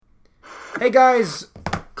Hey guys,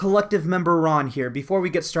 collective member Ron here. Before we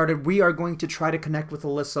get started, we are going to try to connect with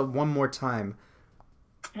Alyssa one more time.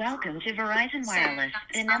 Welcome to Verizon Wireless.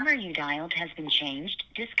 The number you dialed has been changed,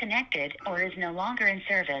 disconnected, or is no longer in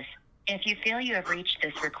service. If you feel you have reached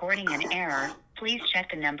this recording in error, please check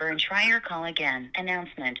the number and try your call again.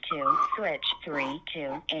 Announcement to switch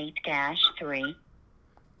 328-3.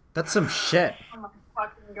 That's some shit. Oh my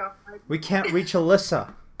fucking god. We can't reach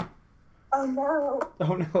Alyssa. Oh no.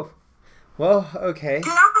 Oh no. Well, okay.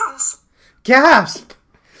 Gasp! Gasp!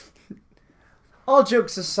 All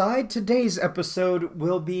jokes aside, today's episode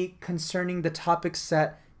will be concerning the topics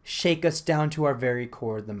that shake us down to our very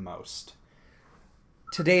core the most.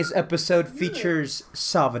 Today's episode features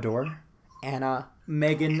Salvador, Anna,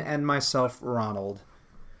 Megan, and myself, Ronald.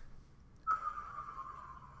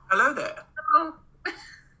 Hello there. Oh.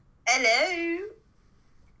 Hello.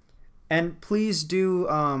 And please do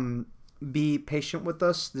be patient with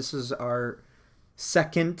us. This is our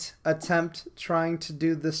second attempt trying to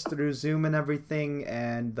do this through Zoom and everything,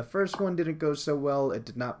 and the first one didn't go so well. It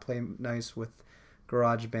did not play nice with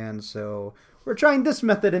GarageBand, so we're trying this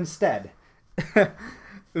method instead.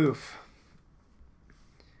 Oof.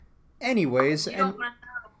 Anyways, You don't want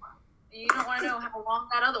to know how long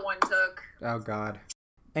that other one took. oh god.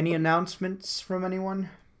 Any announcements from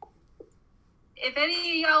anyone? If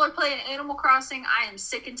any of y'all are playing Animal Crossing, I am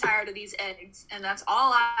sick and tired of these eggs, and that's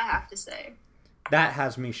all I have to say. That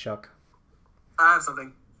has me shook. I have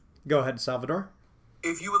something. Go ahead, Salvador.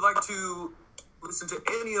 If you would like to listen to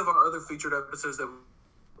any of our other featured episodes that we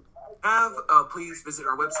have, please visit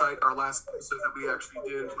our website. Our last episode that we actually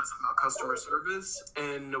did was about customer service,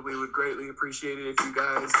 and we would greatly appreciate it if you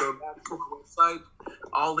guys go back to our website.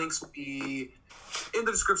 All links will be in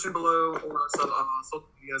the description below or our social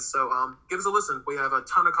media. So give us a listen. We have a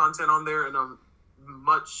ton of content on there, and a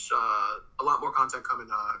lot more content coming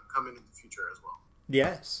in the future as well.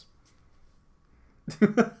 Yes.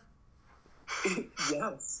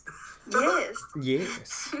 Yes. Yes.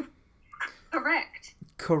 Yes. Correct.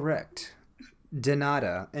 Correct.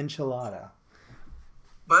 Denada. Enchilada.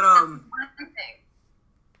 But One thing.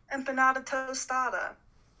 Empanada tostada.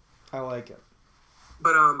 I like it.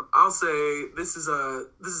 But I'll say this is a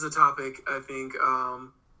topic I think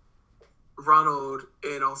Ronald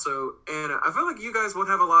and also Anna, I feel like you guys would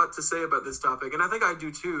have a lot to say about this topic, and I think I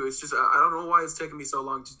do too. It's just I don't know why it's taking me so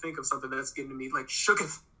long to think of something that's getting me like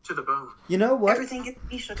shooketh to the bone. You know what? Everything gets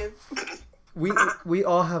me shooketh. We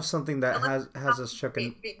all have something that has us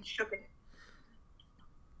shooken. Being shooken.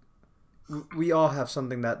 We all have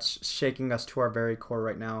something that's shaking us to our very core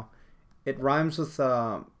right now. It rhymes with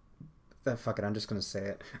fuck it, I'm just gonna say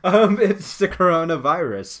it. It's the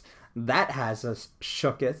coronavirus that has us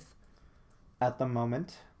shooketh at the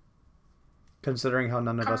moment, considering how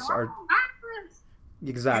none of us are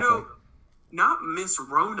exactly. You know, not Miss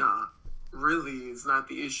Rona really is not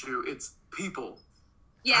the issue. It's people.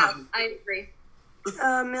 Yeah, I agree.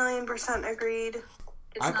 1,000,000% agreed.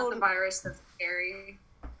 It's not the virus that's scary.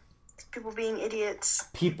 It's people being idiots.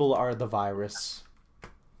 People are the virus.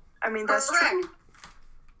 I mean, that's Correct. true.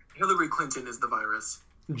 Hillary Clinton is the virus.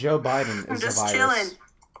 Joe Biden I'm is the just virus. chilling.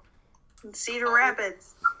 In Cedar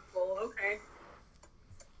Rapids. Well, okay.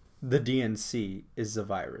 The DNC is the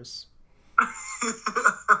virus.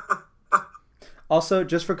 Also,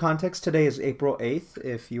 just for context, today is April 8th.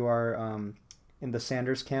 If you are in the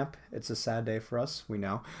Sanders camp, it's a sad day for us. We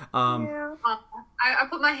know. Yeah. I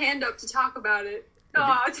put my hand up to talk about it.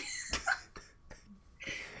 God.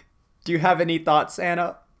 Do you have any thoughts,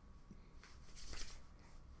 Anna?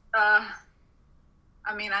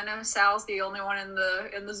 I mean, I know Sal's the only one in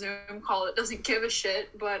the Zoom call that doesn't give a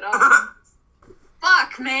shit, but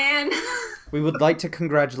fuck, man. We would like to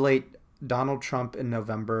congratulate Donald Trump in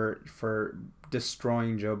November for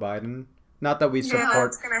destroying Joe Biden. Not that we Yeah,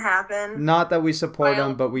 support. that's gonna happen. Not that we support Well,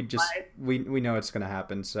 him, but we just but- we know it's gonna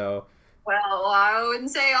happen. So Well, I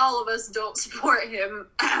wouldn't say all of us don't support him,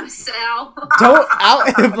 Sal. don't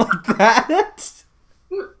out him like that.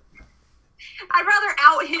 I'd rather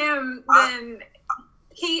out him than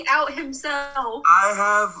he out himself. I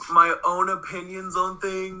have my own opinions on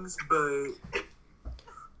things, but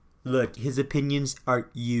Look, his opinions are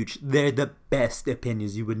huge. They're the best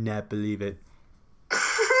opinions. You would not believe it.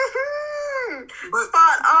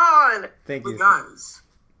 Spot on. Thank But you. guys,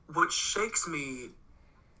 what shakes me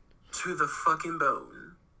to the fucking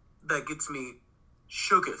bone, that gets me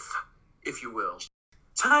shooketh, if you will.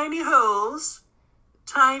 Tiny holes.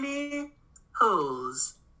 Tiny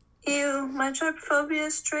holes. Ew, my trypophobia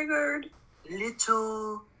is triggered.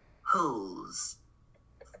 Little holes.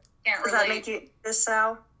 Can't Does relate. that make you this,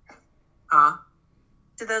 Sal? Huh?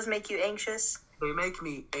 Do those make you anxious? They make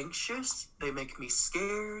me anxious. They make me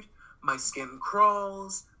scared. My skin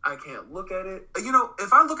crawls. I can't look at it. You know,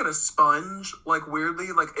 if I look at a sponge, like,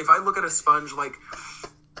 weirdly, like, if I look at a sponge, like,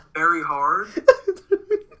 very hard,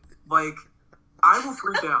 like, I will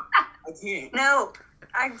freak out. I can't. No,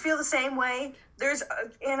 I feel the same way. There's,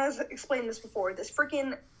 Anna's explained this before, this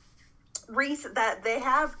freaking wreath that they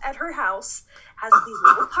have at her house has these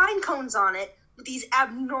little pine cones on it with these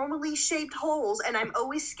abnormally shaped holes, and I'm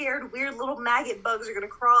always scared weird little maggot bugs are going to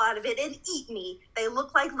crawl out of it and eat me. They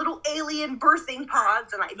look like little alien birthing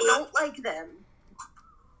pods, and I don't like them.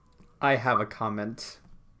 I have a comment.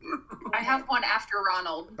 I have one after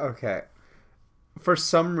Ronald. Okay. For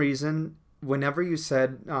some reason, whenever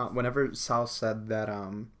Sal said that,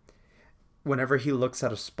 whenever he looks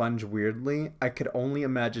at a sponge weirdly, I could only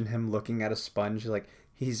imagine him looking at a sponge like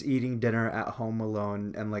he's eating dinner at home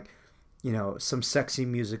alone and, like, you know, some sexy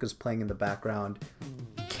music is playing in the background,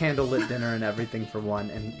 candlelit dinner and everything for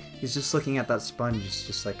one, and he's just looking at that sponge. It's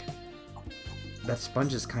just like, that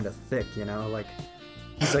sponge is kind of thick, you know? Like,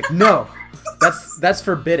 he's like, no, that's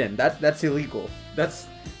forbidden. That's illegal. That's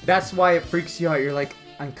why it freaks you out. You're like,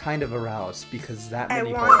 I'm kind of aroused because that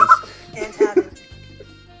many holes.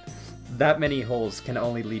 That many holes can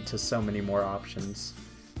only lead to so many more options.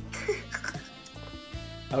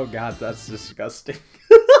 Oh god, that's disgusting.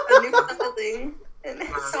 A new thing.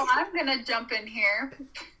 So I'm gonna jump in here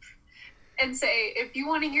and say, if you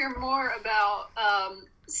want to hear more about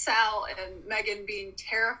Sal and Megan being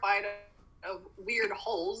terrified of weird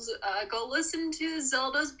holes, go listen to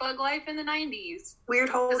Zelda's Bug Life in the 90s. Weird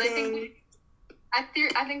holding. I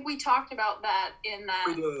think we talked about that in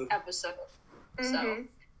that episode. Mm-hmm. So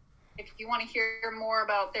if you want to hear more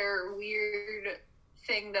about their weird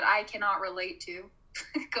thing that I cannot relate to,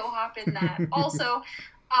 go hop in that. Also,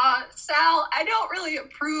 Sal, I don't really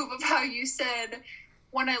approve of how you said,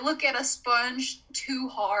 when I look at a sponge too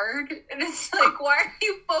hard, and it's like, why are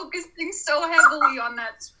you focusing so heavily on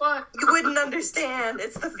that sponge? You wouldn't understand.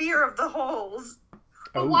 It's the fear of the holes.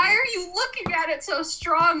 But why are you looking at it so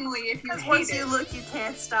strongly if you hate once it? you look, you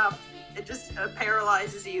can't stop. It just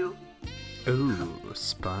paralyzes you. Ooh,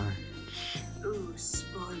 sponge. Ooh,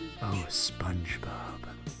 sponge. Oh, SpongeBob.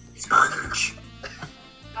 Sponge.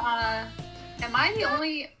 Am I the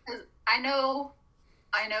only? 'Cause I know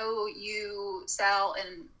you, Sal,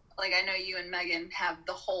 and like I know you and Megan have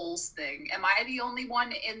the holes thing. Am I the only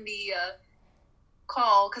one in the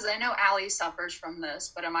call? Because I know Allie suffers from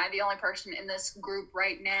this, but am I the only person in this group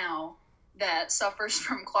right now that suffers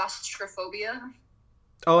from claustrophobia?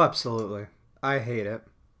 Oh, absolutely. I hate it.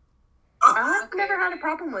 I've Okay. never had a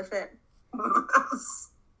problem with it.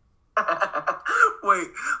 Wait,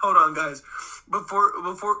 hold on, guys. Before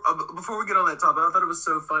we get on that topic, I thought it was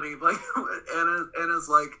so funny. Like, Anna's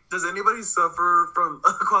like, does anybody suffer from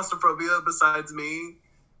claustrophobia besides me?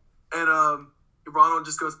 And Ronald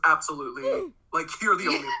just goes, absolutely. Like, you're the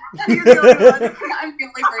only one. You're the only one. I'm the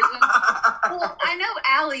only person. Well, I know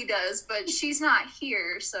Allie does, but she's not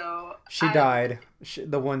here, so She died.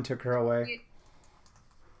 The wind took her away.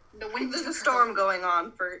 The wind There's a storm going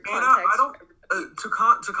on for context. Anna, I don't. To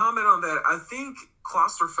comment on that, I think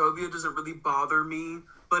claustrophobia doesn't really bother me,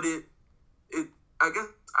 but it I guess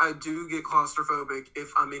I do get claustrophobic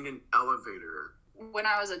if I'm in an elevator. When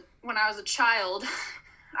I was a child,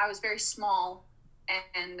 I was very small,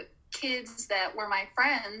 and kids that were my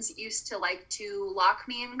friends used to like to lock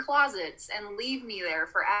me in closets and leave me there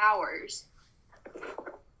for hours.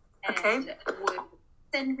 And would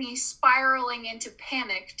send me spiraling into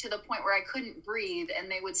panic to the point where I couldn't breathe,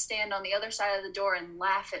 and they would stand on the other side of the door and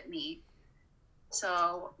laugh at me.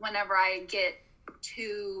 So whenever I get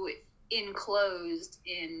too enclosed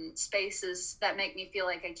in spaces that make me feel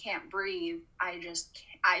like I can't breathe, I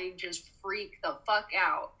just freak the fuck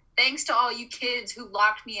out. Thanks to all you kids who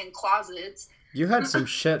locked me in closets. You had some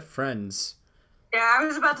shit friends. Yeah, I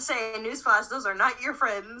was about to say, newsflash, those are not your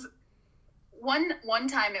friends. One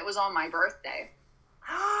time it was on my birthday.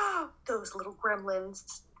 Those little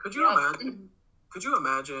gremlins. Could you imagine? Could you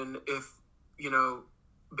imagine if,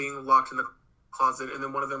 being locked in the closet and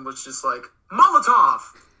then one of them was just like, Molotov!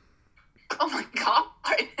 Oh my god.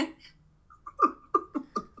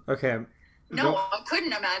 Okay. No, I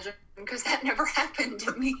couldn't imagine, because that never happened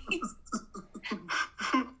to me.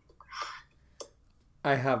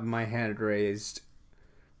 I have my hand raised.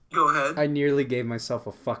 Go ahead. I nearly gave myself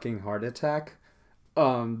a fucking heart attack.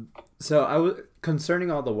 So I was concerning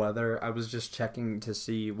all the weather. I was just checking to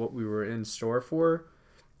see what we were in store for,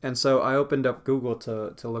 and so I opened up Google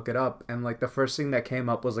to look it up, and like the first thing that came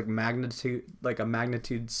up was like a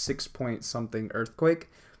magnitude 6 point something earthquake,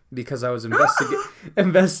 because I was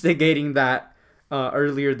investigating that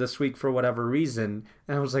earlier this week for whatever reason,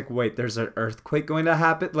 and I was like, wait, there's an earthquake going to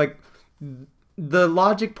happen? Like, the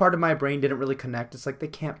logic part of my brain didn't really connect. It's like, they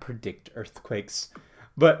can't predict earthquakes,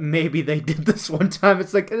 but maybe they did this one time.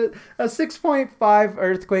 It's like a 6.5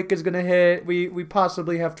 earthquake is gonna hit. We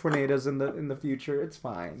possibly have tornadoes in the future. It's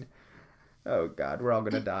fine. Oh God, we're all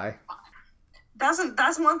gonna die.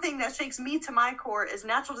 That's one thing that shakes me to my core is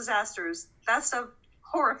natural disasters. That stuff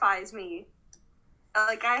horrifies me.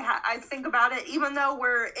 Like, I think about it, even though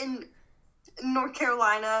we're in North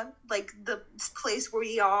Carolina, like, the place where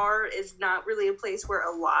we are is not really a place where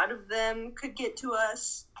a lot of them could get to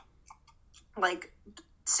us. Like,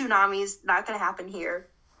 tsunamis, not going to happen here.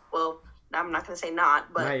 Well, I'm not going to say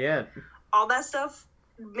not, but... Not yet. All that stuff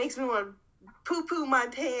makes me want to poo-poo my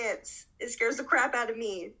pants. It scares the crap out of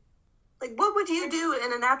me. Like, what would you do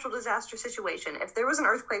in a natural disaster situation? If there was an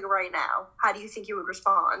earthquake right now, how do you think you would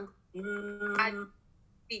respond? I'd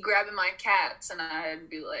be grabbing my cats and I'd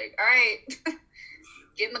be like, all right,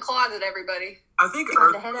 get in the closet, everybody. I think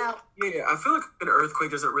Time to head out. Yeah, I feel like an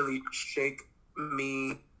earthquake doesn't really shake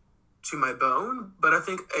me to my bone, but I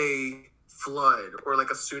think a flood or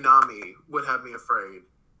like a tsunami would have me afraid.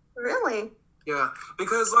 Really? Yeah,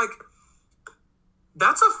 because like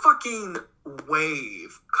that's a fucking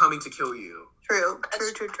wave coming to kill you. True.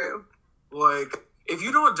 Like, if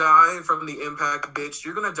you don't die from the impact, bitch,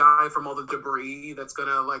 you're gonna die from all the debris that's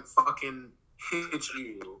gonna like fucking hit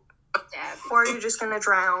you. Or you're just gonna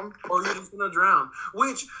drown. Or you're just gonna drown.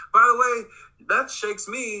 Which, by the way, that shakes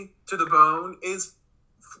me to the bone is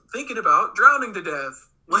thinking about drowning to death.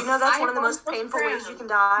 Like, You know that's one of the most painful ways you can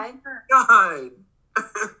die? God.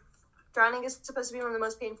 Drowning is supposed to be one of the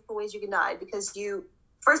most painful ways you can die because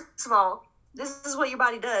first of all, this is what your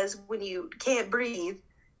body does when you can't breathe.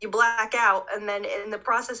 You black out, and then in the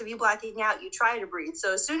process of you blacking out, you try to breathe.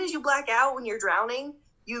 So as soon as you black out when you're drowning,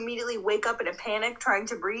 you immediately wake up in a panic trying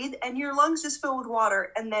to breathe, and your lungs just fill with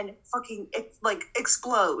water and then fucking,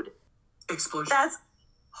 explode. Explosion. That's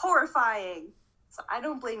horrifying. So I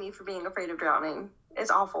don't blame you for being afraid of drowning.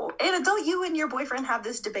 It's awful. Anna, don't you and your boyfriend have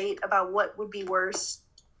this debate about what would be worse,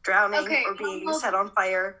 drowning or being set on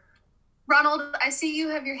fire? Ronald, I see you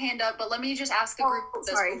have your hand up, but let me just ask the group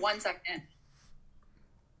this sorry. for 1 second.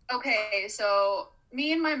 Okay, so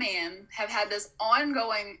me and my man have had this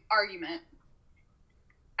ongoing argument.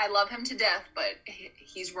 I love him to death, but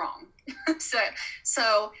he's wrong. So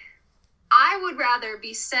I would rather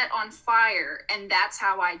be set on fire, and that's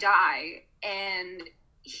how I die, and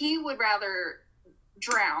he would rather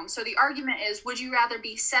drown. So the argument is, would you rather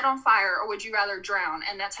be set on fire or would you rather drown,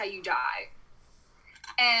 and that's how you die?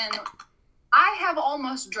 And I have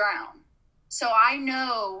almost drowned, so I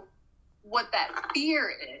know what that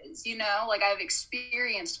fear is, like I've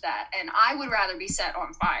experienced that, and I would rather be set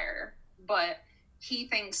on fire, but he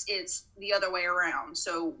thinks it's the other way around.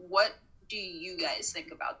 So what do you guys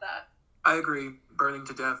think about that? I agree. Burning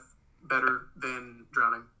to death better than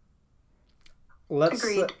drowning.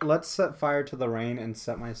 Let's set fire to the rain and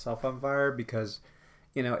set myself on fire because,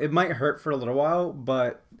 it might hurt for a little while,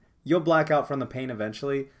 but you'll black out from the pain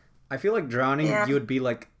eventually. I feel like drowning, you would be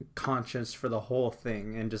like conscious for the whole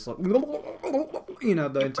thing and just like, the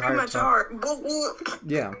entire Pretty much time. are.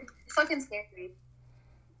 Yeah. It's fucking scary.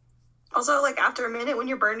 Also, like, after a minute when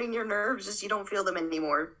you're burning your nerves, just you don't feel them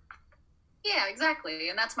anymore. Yeah, exactly.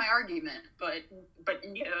 And that's my argument. But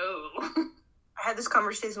no. I had this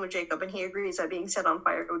conversation with Jacob, and he agrees that being set on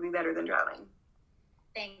fire would be better than drowning.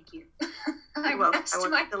 Thank you. I wanted to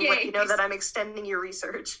let you know that I'm extending your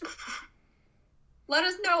research. Let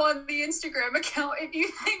us know on the Instagram account if you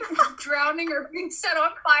think drowning or being set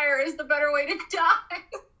on fire is the better way to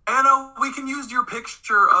die. Anna, we can use your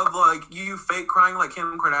picture of, like, you fake crying like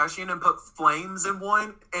Kim Kardashian and put flames in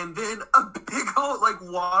one, and then a big old, like,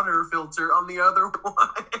 water filter on the other one.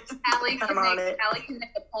 Allie can make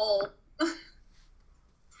a poll.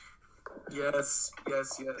 Yes.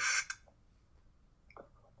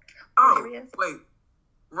 Oh, wait.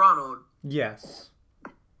 Ronald. Yes.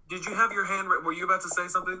 Did you have your hand right? Were you about to say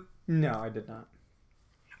something? No, I did not.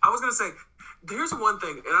 I was gonna say, there's one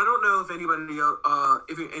thing, and I don't know if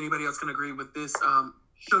anybody else can agree with this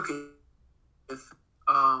Shooketh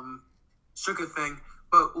thing,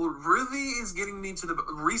 but what really is getting me to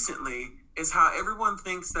recently is how everyone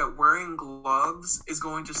thinks that wearing gloves is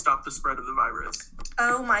going to stop the spread of the virus.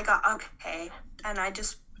 Oh my god, okay. And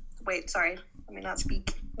sorry, let me not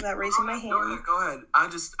speak without raising my hand. Go ahead.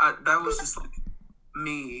 That was just like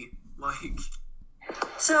me, like.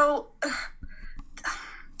 So,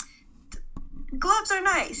 gloves are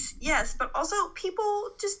nice, yes, but also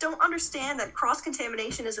people just don't understand that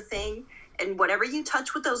cross-contamination is a thing, and whatever you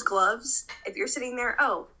touch with those gloves, if you're sitting there,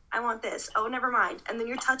 I want this. Oh, never mind. And then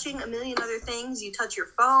you're touching a million other things. You touch your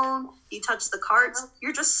phone. You touch the carts.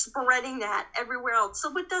 You're just spreading that everywhere else.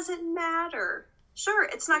 So it doesn't matter. Sure,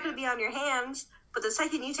 it's not going to be on your hands, but the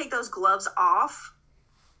second you take those gloves off,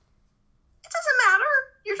 it doesn't matter.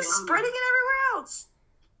 You're just spreading it everywhere else.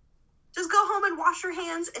 Just go home and wash your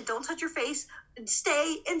hands and don't touch your face and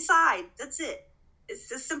stay inside. That's it.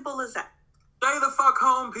 It's as simple as that. Stay the fuck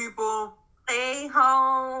home, people. Stay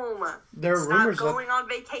home. There are Stop rumors going on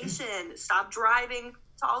vacation. Stop driving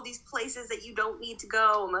to all these places that you don't need to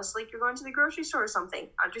go unless, like, you're going to the grocery store or something.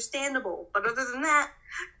 Understandable. But other than that,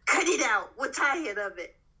 cut it out. We're tired of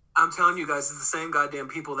it. I'm telling you guys, it's the same goddamn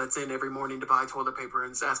people that's in every morning to buy toilet paper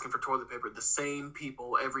and asking for toilet paper. The same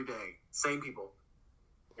people every day. Same people.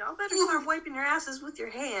 Y'all better start wiping your asses with your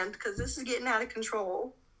hand, because this is getting out of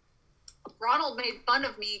control. Ronald made fun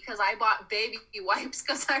of me because I bought baby wipes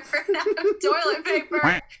because I ran out of toilet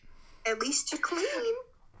paper. At least you're clean.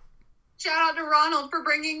 Shout out to Ronald for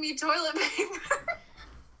bringing me toilet paper.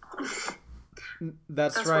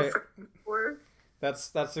 That's right.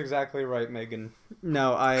 That's exactly right, Megan.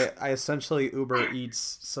 No, I essentially Uber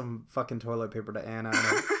Eats some fucking toilet paper to Anna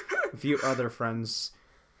and a few other friends.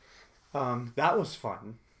 That was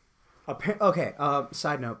fun. Okay,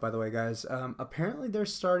 side note, by the way, guys. Apparently they're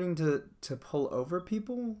starting to pull over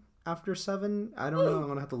people after 7. I don't know. I'm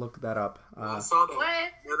going to have to look that up. I saw that.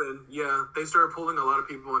 What? Mebane. Yeah, they started pulling a lot of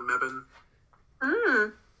people in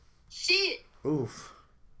Mebane. Shit. Oof.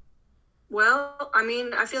 Well, I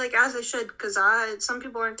mean, I feel like as I should, because some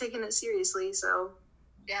people aren't taking it seriously, so.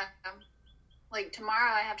 Yeah. Like,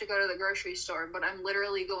 tomorrow I have to go to the grocery store, but I'm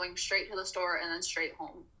literally going straight to the store and then straight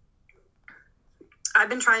home. I've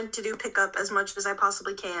been trying to do pickup as much as I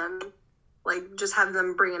possibly can. Like, just have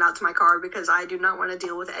them bring it out to my car because I do not want to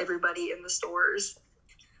deal with everybody in the stores.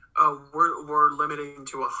 We're limiting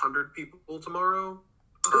to 100 people tomorrow.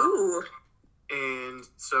 Ooh. And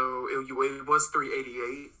so it was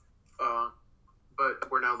 388, but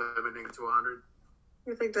we're now limiting to 100.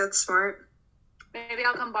 I think that's smart. Maybe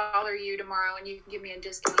I'll come bother you tomorrow and you can give me a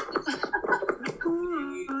discount.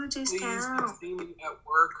 Ooh, Please discount. see me at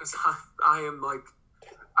work because I am like,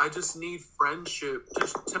 I just need friendship.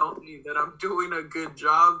 Just tell me that I'm doing a good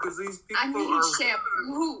job because these people I need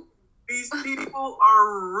shampoo. These people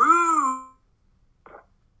are rude.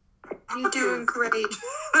 You're doing great.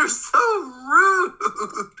 They're so rude.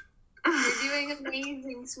 You're doing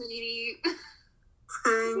amazing, sweetie.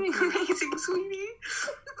 Thank you. Amazing, sweetie.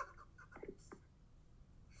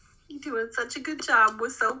 You're doing such a good job. We're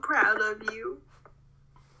so proud of you.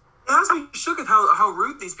 It has me shook at how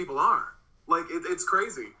rude these people are. Like, it's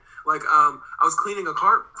crazy. Like, I was cleaning a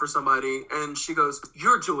cart for somebody, and she goes,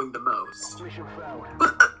 "You're doing the most."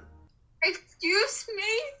 But, Excuse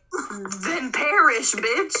me? Then perish,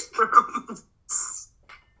 bitch.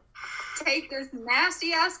 Take this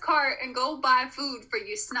nasty ass cart and go buy food for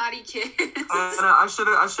you snotty kids. And I should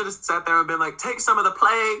have sat there and been like, "Take some of the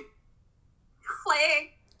plague."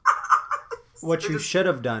 Plague. What you should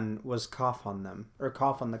have done was cough on them, or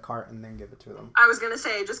cough on the cart and then give it to them. I was gonna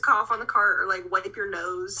say, just cough on the cart or like wipe your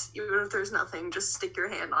nose, even if there's nothing. Just stick your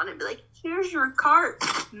hand on it and be like, "Here's your cart,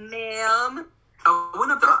 ma'am." I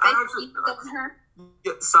went up to.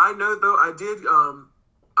 Yeah, side note though, I did.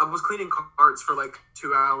 I was cleaning carts for like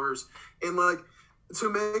 2 hours, and like to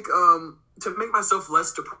make myself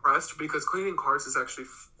less depressed because cleaning carts is actually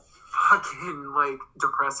fucking like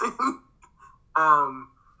depressing.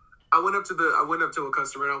 I went up to a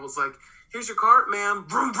customer and I was like, "Here's your cart, ma'am."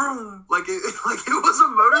 Vroom vroom, like it was a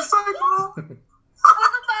motorcycle.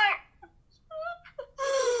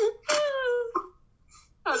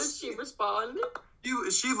 How did she respond?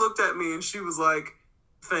 She looked at me and she was like,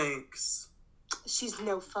 "Thanks." She's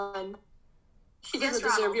no fun. She Yes, doesn't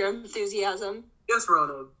deserve Ronald. your enthusiasm. Yes,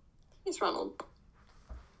 Ronald. Yes, Ronald.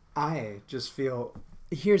 I just feel,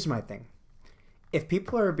 here's my thing. If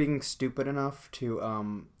people are being stupid enough to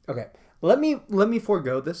okay, let me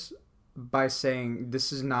forego this by saying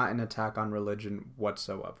this is not an attack on religion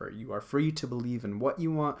whatsoever. You are free to believe in what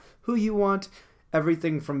you want, who you want,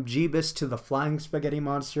 everything from Jeebus to the flying spaghetti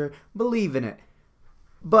monster. Believe in it.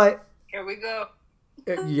 But Here we go.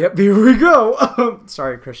 yep, here we go.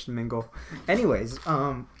 Sorry, Christian Mingle. Anyways,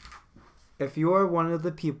 if you're one of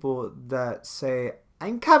the people that say,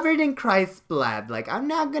 "I'm covered in Christ's blood, like I'm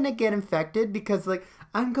not gonna get infected because like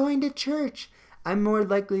I'm going to church. I'm more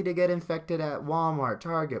likely to get infected at Walmart,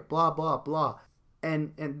 Target, blah blah blah."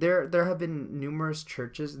 And there have been numerous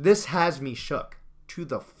churches. This has me shook to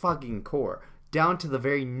the fucking core, down to the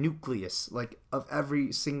very nucleus, like of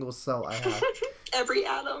every single cell I have. Every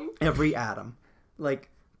atom. Every atom. Like,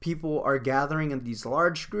 people are gathering in these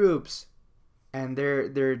large groups and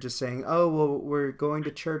they're just saying, oh well, we're going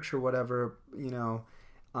to church or whatever,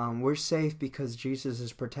 we're safe because Jesus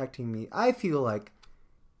is protecting me. I feel like,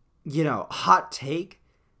 hot take,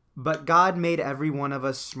 but God made every one of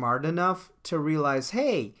us smart enough to realize,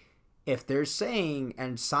 hey, if they're saying,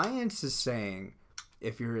 and science is saying,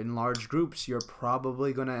 if you're in large groups, you're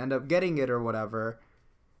probably going to end up getting it or whatever,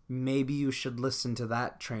 maybe you should listen to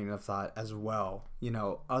that train of thought as well,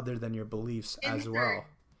 other than your beliefs as well.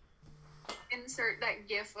 Insert that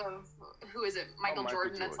gif of, who is it, Michael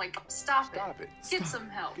Jordan, that's like, stop it. Get some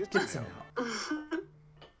help. Get some help.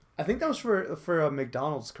 I think that was for a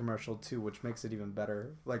McDonald's commercial too, which makes it even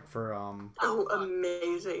better. Like for Oh,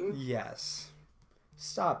 amazing. Yes.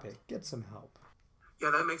 Stop it. Get some help. Yeah,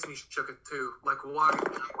 that makes me shooketh too. Like, why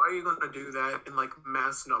are you gonna do that in like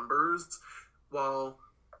mass numbers while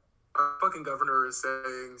our fucking governor is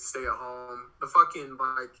saying stay at home? The fucking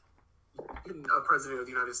a president of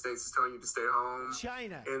the United States is telling you to stay home.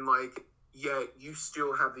 China. And yet you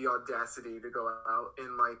still have the audacity to go out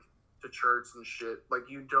and to church and shit. Like,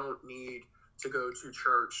 you don't need to go to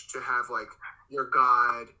church to have your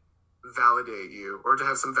God validate you or to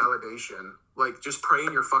have some validation. Just pray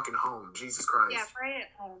in your fucking home. Jesus Christ. Yeah, pray at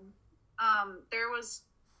home. There was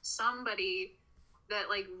somebody that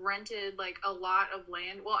rented a lot of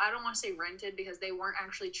land. Well, I don't want to say rented because they weren't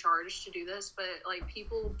actually charged to do this, but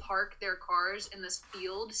people park their cars in this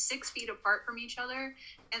field 6 feet apart from each other,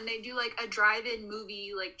 and they do a drive-in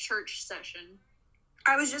movie church session.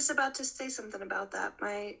 I was just about to say something about that.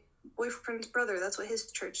 My boyfriend's brother, that's what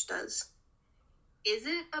his church does. Is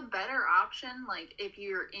it a better option, if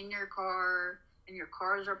you're in your car and your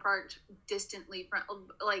cars are parked distantly from,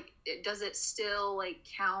 does it still,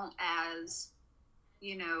 count as,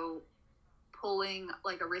 pulling,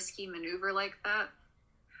 a risky maneuver like that?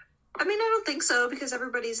 I mean, I don't think so, because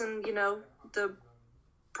everybody's in, the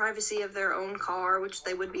privacy of their own car, which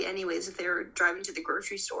they would be anyways if they were driving to the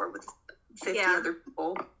grocery store with 50 other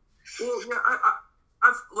people. Well, yeah,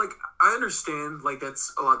 I understand,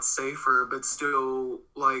 that's a lot safer, but still,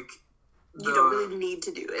 you don't really need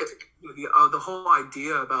to do it. The whole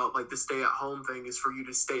idea about, the stay-at-home thing is for you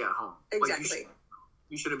to stay at home. Exactly.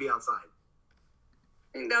 You shouldn't be outside.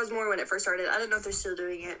 I think that was more when it first started. I don't know if they're still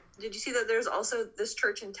doing it. Did you see that there's also this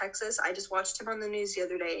church in Texas? I just watched him on the news the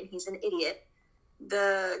other day, and he's an idiot.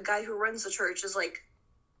 The guy who runs the church is,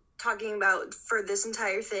 talking about for this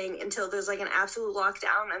entire thing until there's, an absolute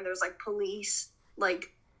lockdown, and there's, police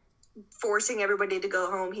forcing everybody to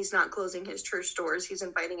go home. He's not closing his church doors. He's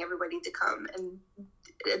inviting everybody to come and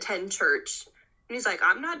attend church. And he's like,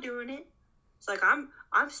 I'm not doing it. It's like, I'm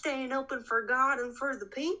staying open for God and for the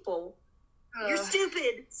people. You're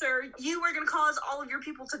stupid, sir. You are going to cause all of your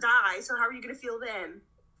people to die. So how are you going to feel then?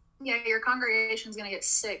 Yeah, your congregation's going to get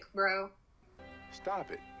sick, bro.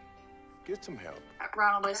 Stop it. Get some help.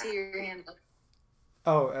 Ronald, I see your hand up.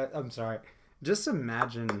 Oh, I'm sorry. Just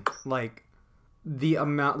imagine, the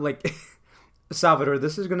amount, Salvador,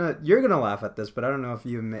 you're gonna laugh at this, but I don't know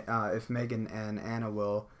if Megan and Anna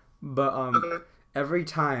will, but, every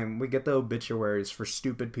time we get the obituaries for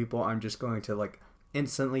stupid people, I'm just going to,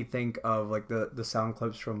 instantly think of, the sound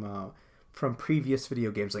clips from previous video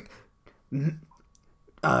games,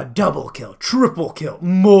 double kill, triple kill,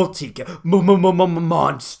 multi-kill,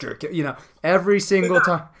 monster kill, every single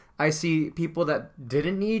time I see people that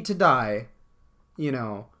didn't need to die,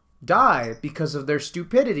 die because of their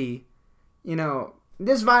stupidity.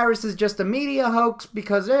 This virus is just a media hoax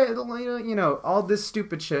because all this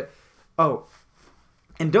stupid shit. Oh,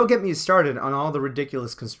 and don't get me started on all the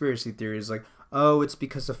ridiculous conspiracy theories it's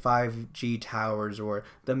because of 5G towers, or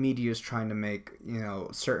the media is trying to make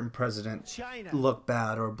certain president China look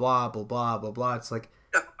bad, or blah blah blah blah blah. It's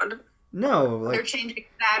no, they're changing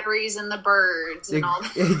batteries in the birds and all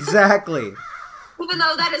that. Exactly. Even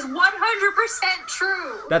though that is 100%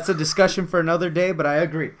 true. That's a discussion for another day, but I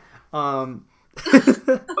agree.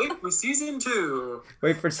 Wait for season 2.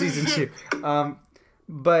 Wait for season 2.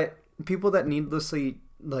 But people that needlessly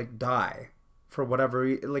die for whatever,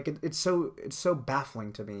 it's so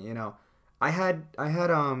baffling to me. I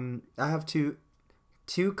have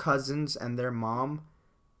two cousins and their mom.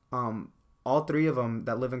 All three of them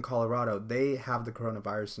that live in Colorado, they have the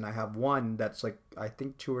coronavirus, and I have one that's I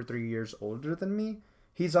think 2 or 3 years older than me.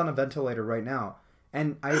 He's on a ventilator right now,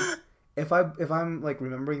 and if I'm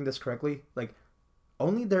remembering this correctly,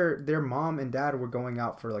 only their mom and dad were going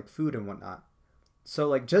out for food and whatnot.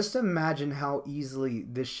 So just imagine how easily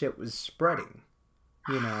this shit was spreading,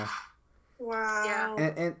 Wow. Yeah.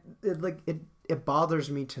 And it bothers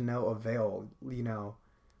me to no avail,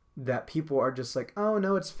 that people are just oh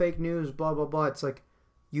no, it's fake news, blah blah blah. It's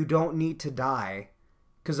you don't need to die,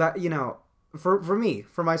 because for me,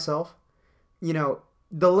 for myself, you know,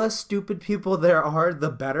 the less stupid people there are, the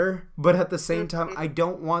better. But at the same time, I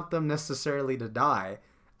don't want them necessarily to die.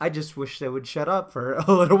 I just wish they would shut up for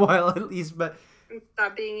a little while at least, but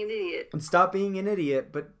Stop being an idiot. and stop being an idiot.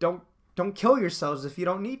 But don't kill yourselves if you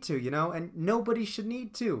don't need to, you know. And nobody should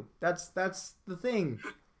need to. That's the thing.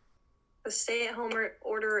 The stay-at-home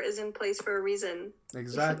order is in place for a reason.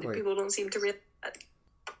 Exactly. People don't seem to realize that.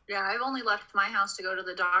 Yeah, I've only left my house to go to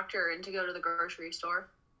the doctor and to go to the grocery store.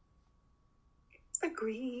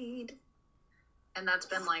 Agreed. And that's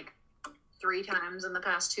been like 3 times in the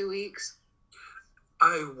past 2 weeks.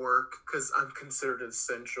 I work because I'm considered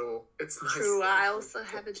essential. It's nice. True, I also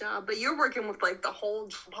have a job, but you're working with like the whole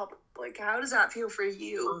public. Like, how does that feel for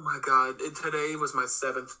you? Oh my god! Today was my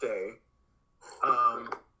 7th day.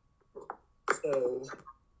 So,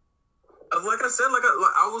 like I said, like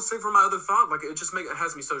I will say for my other thought, like it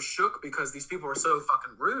has me so shook because these people are so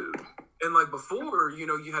fucking rude. And like before, you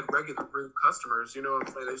know, you had regular rude customers. You know what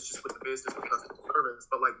I'm saying? It's just with the business with customer service.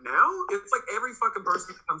 But like now, it's like every fucking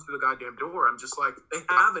person that comes through the goddamn door, I'm just like, they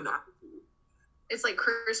have an attitude. It's like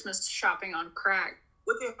Christmas shopping on crack.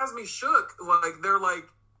 What it has me shook, like they're like,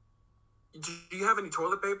 do you have any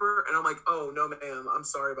toilet paper? And I'm like, oh no, ma'am, I'm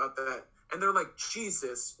sorry about that. And they're like,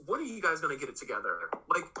 Jesus, when are you guys gonna get it together?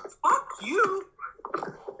 Like, fuck you.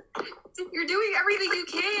 You're doing everything you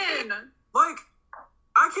can. Like,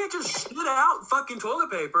 I can't just shit out fucking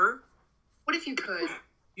toilet paper. What if you could?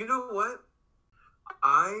 You know what?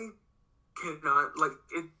 I cannot, like,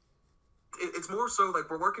 it's more so, like,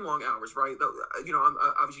 we're working long hours, right? You know,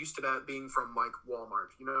 I was used to that being from, like,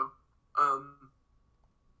 Walmart, you know?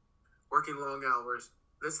 Working long hours.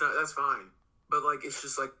 That's fine. But, like, it's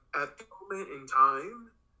just, like, at the moment in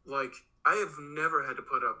time, like, I have never had to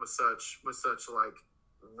put up with such like,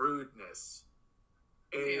 rudeness.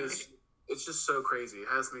 It's just so crazy. It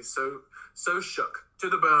has me so shook to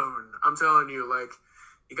the bone. I'm telling you, like,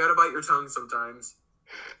 you gotta bite your tongue sometimes.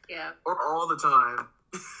 Yeah. Or all the time.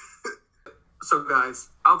 So,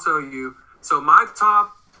 guys, I'll tell you. So, my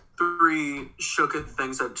top 3 Shooketh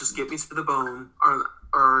things that just get me to the bone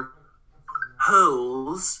are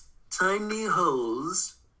hoes, tiny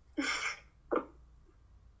hoes,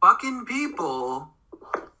 fucking people,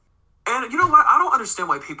 and you know what? I don't understand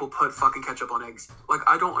why people put fucking ketchup on eggs. Like,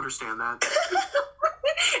 I don't understand that.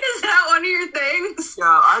 Is that one of your things? Yeah,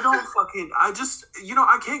 I just, you know,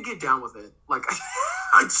 I can't get down with it. Like,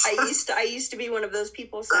 I used to be one of those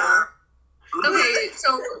people, so. Okay,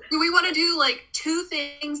 so do we want to do like 2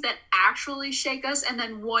 things that actually shake us and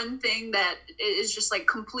then 1 thing that is just like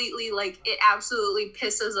completely like it absolutely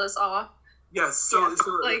pisses us off? Yes, so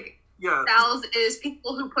like yeah. Sal's is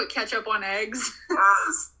people who put ketchup on eggs.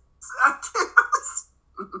 Yes.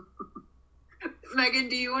 Megan,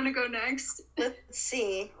 do you want to go next? Let's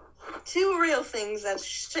see. 2 real things that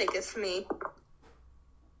shaketh me.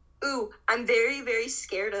 Ooh, I'm very, very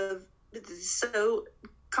scared of, this is so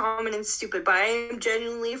common and stupid, but I am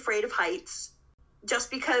genuinely afraid of heights. Just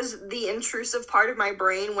because the intrusive part of my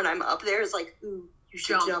brain when I'm up there is like, ooh, you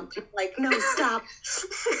should jump. Like, no, stop.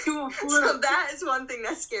 So that is one thing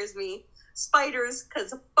that scares me. Spiders,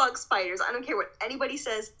 because fuck spiders. I don't care what anybody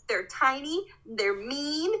says. They're tiny. They're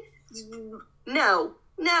mean. No.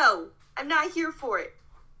 I'm not here for it.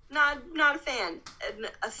 Not a fan. And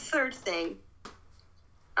a 3rd thing.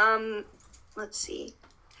 Let's see.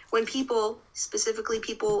 When people, specifically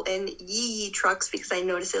people in yee trucks, because I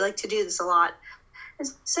notice they like to do this a lot,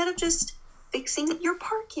 instead of just fixing your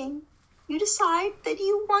parking, you decide that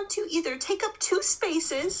you want to either take up 2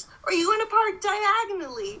 spaces or you want to park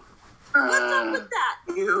diagonally. What's up with that?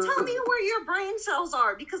 Tell me where your brain cells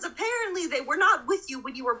are, because apparently they were not with you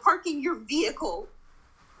when you were parking your vehicle.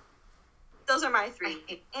 Those are my 3.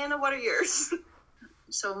 Anna, what are yours?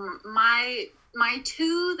 So my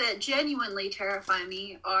 2 that genuinely terrify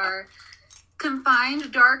me are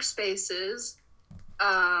confined dark spaces,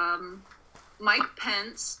 Mike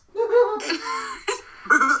Pence.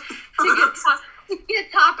 To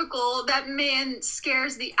get topical, that man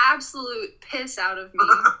scares the absolute piss out of me.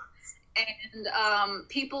 And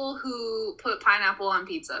people who put pineapple on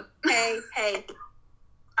pizza. Hey,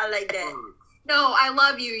 I like that. No, I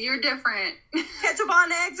love you. You're different. Ketchup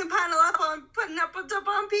on eggs and pineapple on putting up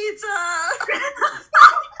on pizza.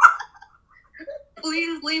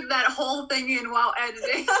 Please leave that whole thing in while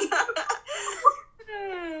editing.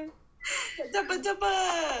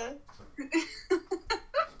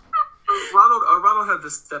 Ronald had to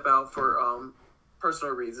step out for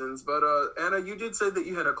personal reasons, but Anna, you did say that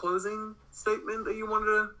you had a closing statement that you wanted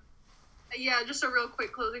to. Yeah, just a real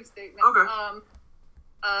quick closing statement. Okay.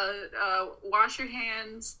 Wash your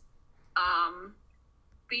hands.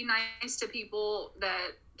 be nice to people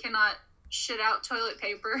that cannot shit out toilet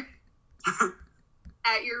paper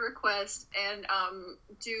at your request, and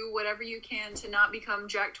do whatever you can to not become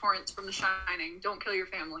Jack Torrance from The Shining. Don't kill your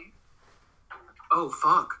family. Oh,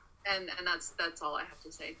 fuck. And that's all I have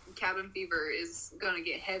to say. Cabin fever is gonna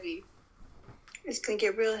get heavy. It's gonna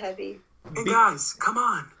get real heavy. Hey guys, come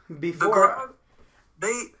on. Before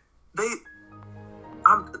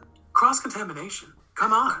cross-contamination.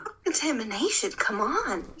 Come on. Contamination. Come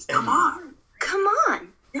on. Come on. Come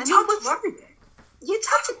on. You're I mean, touching everything. You're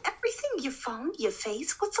touching everything. Your phone, your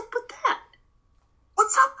face. What's up with that?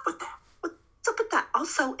 What's up with that? What's up with that?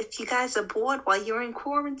 Also, if you guys are bored while you're in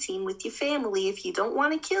quarantine with your family, if you don't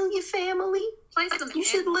want to kill your family, you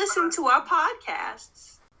should listen to our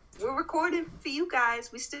podcasts. We're recording for you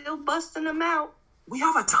guys. We're still busting them out. We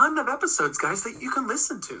have a ton of episodes, guys, that you can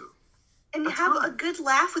listen to. And have a good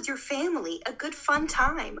laugh with your family. A good fun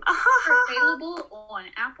time. We're available on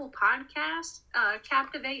Apple Podcasts,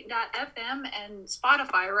 Captivate.fm, and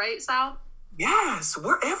Spotify, right, Sal? Yes,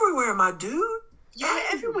 we're everywhere, my dude. Yeah,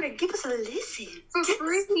 everywhere. Give us a listen. For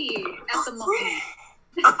free at the moment.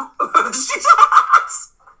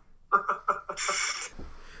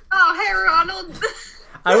 Oh, hey, Ronald.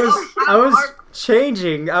 I was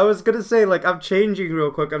changing. I was gonna say, like, I'm changing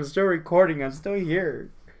real quick. I'm still recording. I'm still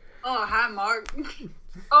here. Oh, hi, Mark.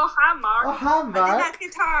 Oh, hi, Mark. Oh, hi, Mark. I did that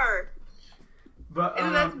guitar. But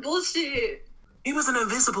And that's bullshit. He was an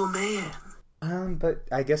invisible man. But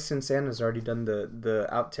I guess since Anna's already done the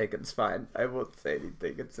outtake, it's fine. I won't say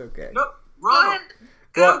anything. It's okay. Nope. Go Wrong. ahead.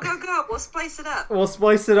 Go. We'll spice it up. We'll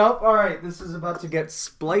splice it up. All right, this is about to get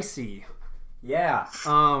splicey. Yeah.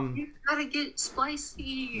 You gotta get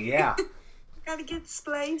spicy. Yeah. Gotta get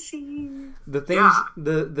spicy. The things,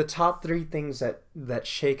 the top three things that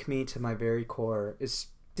shake me to my very core is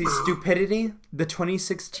the stupidity, the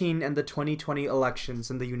 2016 and the 2020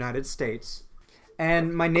 elections in the United States,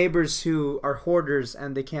 and my neighbors who are hoarders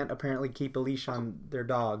and they can't apparently keep a leash on their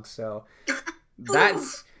dogs. So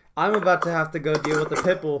I'm about to have to go deal with a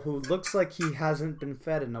pit bull who looks like he hasn't been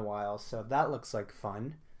fed in a while. So that looks like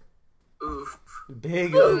fun. Oof.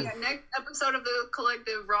 Big. Yeah, next episode of the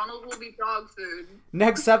collective, Ronald will be dog food.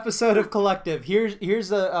 Next episode of Collective. Here's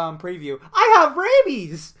the preview. I have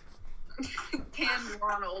rabies. Canned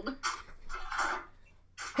Ronald.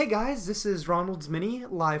 Hey guys, this is Ronald's Mini,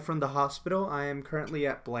 live from the hospital. I am currently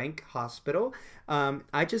at blank hospital.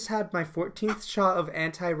 I just had my 14th shot of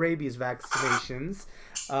anti-rabies vaccinations.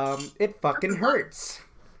 It fucking hurts.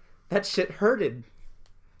 That shit hurted.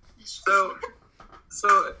 So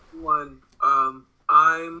everyone,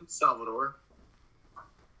 I'm Salvador.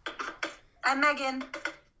 I'm Megan.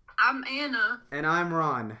 I'm Anna. And I'm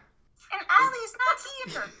Ron. And Allie's not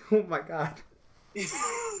here. Oh my god.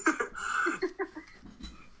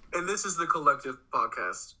 And this is the Collective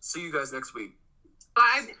Podcast. See you guys next week.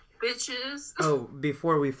 Bye, bitches. Oh,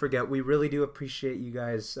 before we forget, we really do appreciate you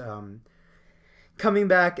guys coming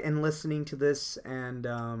back and listening to this. And,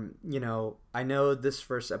 I know this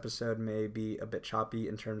first episode may be a bit choppy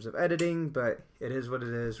in terms of editing, but it is what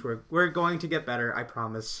it is. We're going to get better, I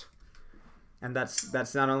promise. And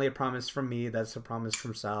that's not only a promise from me, that's a promise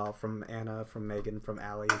from Sal, from Anna, from Megan, from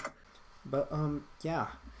Allie. But, yeah.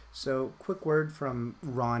 So, quick word from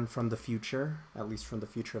Ron from the future, at least from the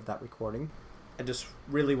future of that recording. I just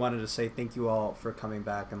really wanted to say thank you all for coming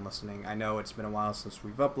back and listening. I know it's been a while since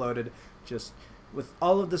we've uploaded. Just with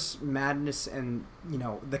all of this madness and,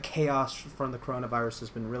 the chaos from the coronavirus has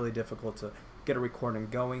been really difficult to get a recording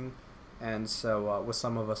going. And so, with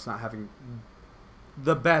some of us not having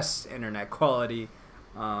the best internet quality,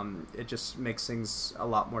 it just makes things a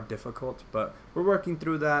lot more difficult. But we're working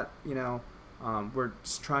through that, We're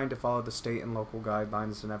just trying to follow the state and local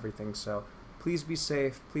guidelines and everything, so please be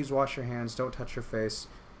safe. Please wash your hands. Don't touch your face.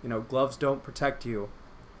 Gloves don't protect you.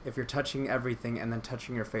 If you're touching everything and then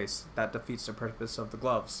touching your face, that defeats the purpose of the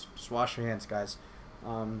gloves. Just wash your hands, guys.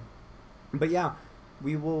 But yeah,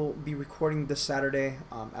 we will be recording this Saturday,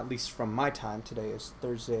 at least from my time. Today is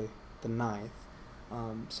Thursday the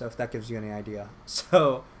 9th, so if that gives you any idea.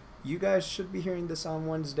 So you guys should be hearing this on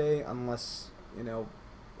Wednesday, unless,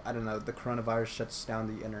 I don't know, the coronavirus shuts down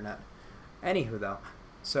the internet. Anywho, though,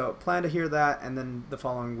 so plan to hear that, and then the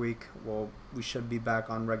following week, we should be back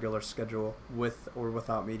on regular schedule with or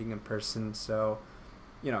without meeting in person. So,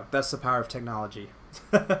 that's the power of technology.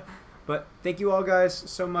 But thank you all guys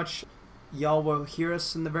so much. Y'all will hear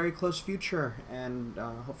us in the very close future, and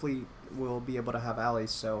hopefully we'll be able to have Allie.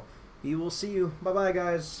 So we will see you. Bye-bye,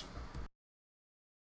 guys.